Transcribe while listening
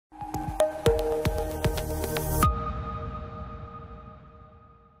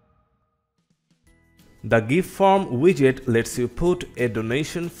The Give Form widget lets you put a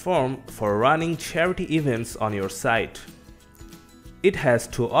donation form for running charity events on your site. It has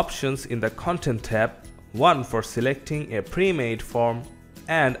two options in the Content tab, one for selecting a pre-made form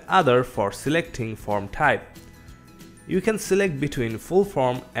and other for selecting form type. You can select between full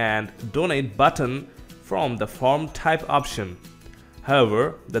form and donate button from the form type option.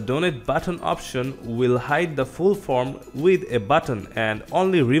 However, the donate button option will hide the full form with a button and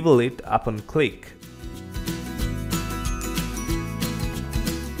only reveal it upon click.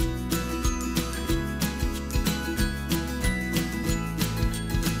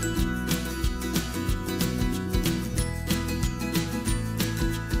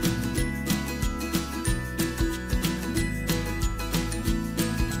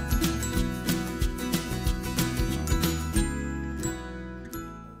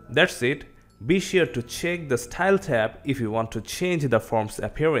 That's it. Be sure to check the Style tab if you want to change the form's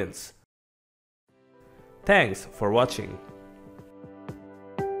appearance. Thanks for watching.